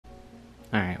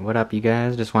Alright, what up you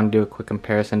guys? Just want to do a quick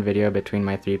comparison video between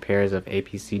my 3 pairs of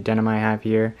APC denim I have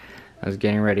here. I was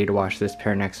getting ready to wash this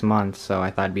pair next month, so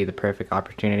I thought it'd be the perfect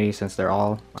opportunity since they're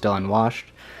all still unwashed.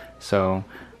 So,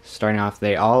 starting off,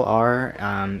 they all are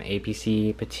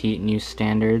APC Petite New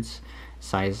Standards,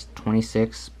 size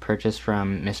 26, purchased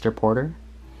from Mr. Porter.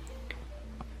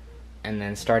 And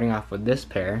then starting off with this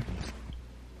pair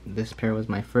was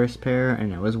my first pair,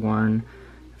 and it was worn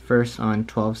first on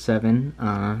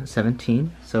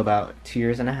 12/7/17, so about 2.5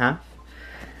 years. And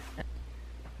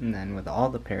then with all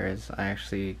the pairs, I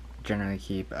actually generally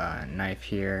keep a knife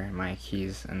here, my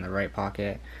keys in the right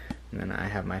pocket, and then I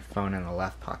have my phone in the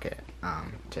left pocket,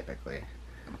 typically.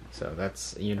 So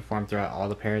that's uniform throughout all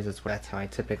the pairs. That's how I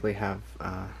typically have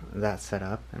that set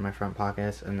up in my front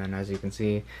pockets. And then as you can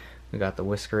see, we got the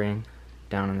whiskering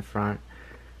down in the front.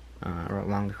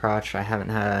 Along the crotch. I haven't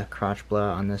had a crotch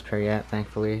blowout on this pair yet,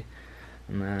 thankfully.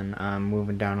 And then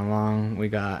moving down along, we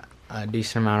got a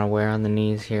decent amount of wear on the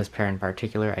knees here. This pair in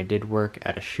particular, I did work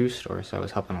at a shoe store, so I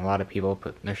was helping a lot of people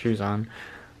put their shoes on.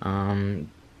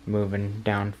 Moving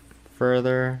down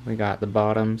further, we got the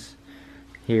bottoms.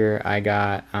 Here I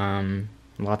got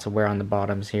lots of wear on the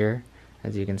bottoms here.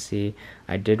 As you can see,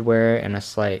 I did wear it in a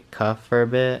slight cuff for a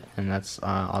bit, and that's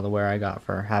all the wear I got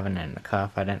for having it in a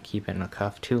cuff. I didn't keep it in a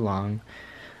cuff too long.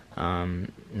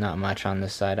 Not much on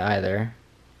this side either,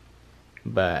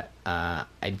 but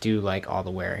I do like all the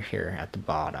wear here at the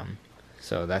bottom.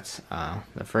 So that's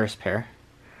the first pair,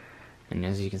 and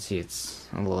as you can see, it's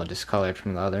a little discolored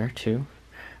from the other two.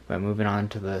 But moving on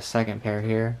to the second pair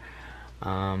here,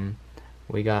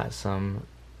 we got some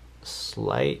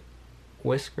slight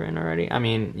whiskering already. I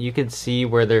mean, you can see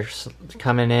where they're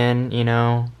coming in, you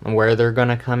know, where they're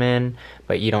gonna come in,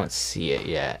 but you don't see it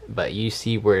yet, but you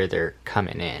see where they're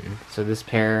coming in. So this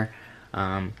pair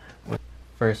was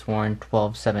first worn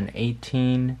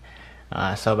 12/7/18,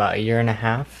 so about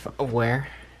 1.5 years of wear.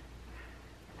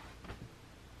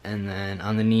 And then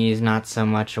on the knees, not so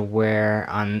much wear.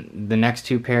 On the next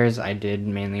 2 pairs, I did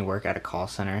mainly work at a call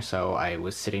center, so I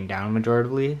was sitting down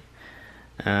majoritively.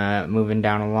 Moving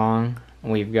down along,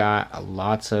 we've got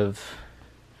lots of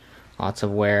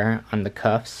wear on the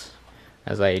cuffs,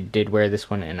 as I did wear this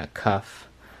one in a cuff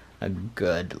a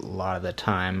good lot of the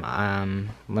time.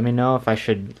 Let me know if I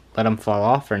should let them fall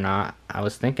off or not. I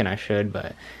was thinking I should,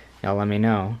 but y'all let me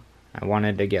know. I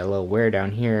wanted to get a little wear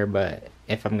down here, but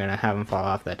if I'm gonna have them fall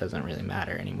off, that doesn't really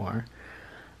matter anymore.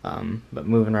 But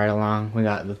moving right along, we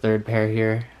got the third pair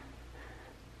here.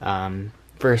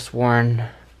 First worn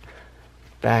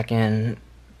back in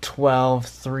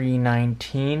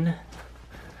 12/3/19.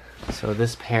 So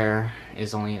this pair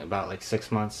is only about like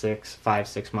 6 months,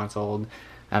 5-6 months old.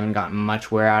 I haven't gotten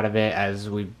much wear out of it as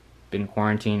we've been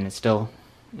quarantined. It's still,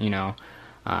 you know,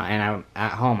 and I'm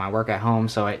at home. I work at home,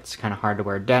 so it's kind of hard to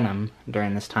wear denim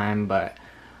during this time, but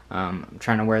I'm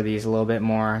trying to wear these a little bit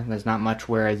more. There's not much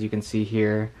wear, as you can see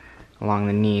here along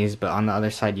the knees, but on the other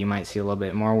side you might see a little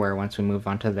bit more wear once we move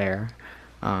on to there.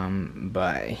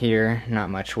 But here,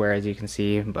 not much wear, as you can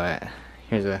see, but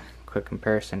here's a quick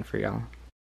comparison for y'all.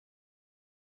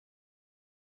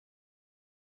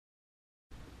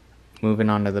 Moving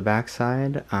on to the back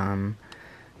side,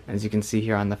 as you can see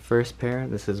here on the first pair,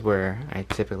 this is where I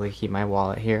typically keep my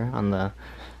wallet, here on the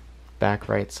back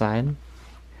right side,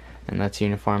 and that's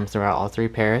uniform throughout all 3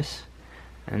 pairs.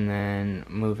 And then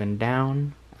moving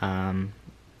down,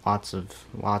 lots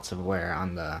of wear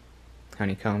on the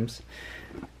honeycombs.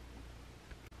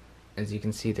 As you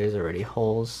can see, there's already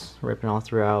holes ripping all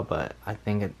throughout, but I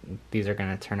think these are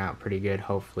going to turn out pretty good,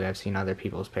 hopefully. I've seen other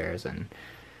people's pairs, and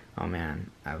oh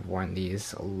man, I've worn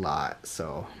these a lot.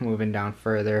 So moving down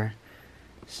further,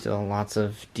 still lots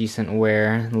of decent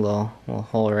wear. A little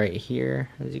hole right here,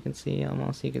 as you can see,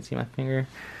 almost. You can see my finger.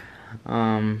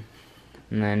 And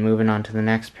then moving on to the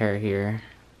next pair here,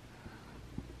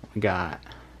 we got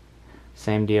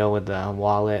same deal with the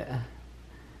wallet.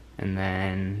 And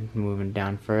then moving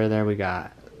down further, we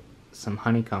got some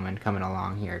honeycombing coming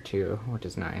along here too, which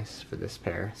is nice for this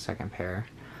pair, second pair.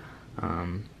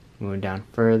 Moving down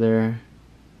further,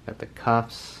 got the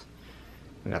cuffs,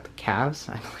 we got the calves.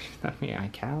 I believe that'd be my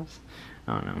calves.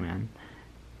 I don't know, man.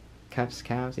 Calves,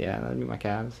 yeah, that'd be my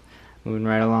calves. Moving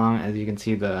right along, as you can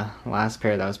see, the last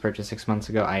pair that was purchased 6 months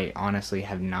ago, I honestly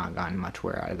have not gotten much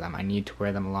wear out of them. I need to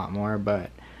wear them a lot more, but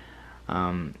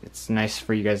it's nice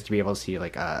for you guys to be able to see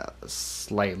like a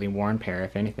slightly worn pair,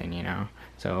 if anything, you know.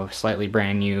 So slightly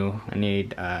brand new. I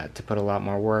need to put a lot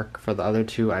more work. For the other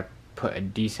 2, I put a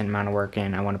decent amount of work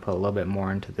in. I want to put a little bit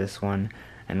more into this one,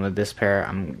 and with this pair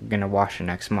I'm gonna wash it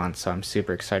next month, so I'm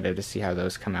super excited to see how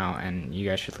those come out, and you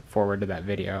guys should look forward to that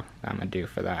video I'm gonna do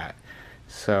for that.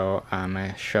 So I'm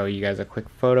gonna show you guys a quick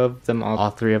photo of them, all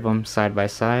three of them side by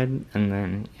side, and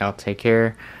then y'all take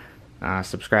care.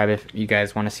 Subscribe if you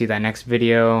guys want to see that next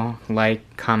video,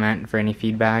 like, comment for any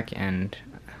feedback, and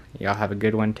y'all have a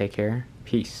good one. Take care.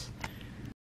 Peace.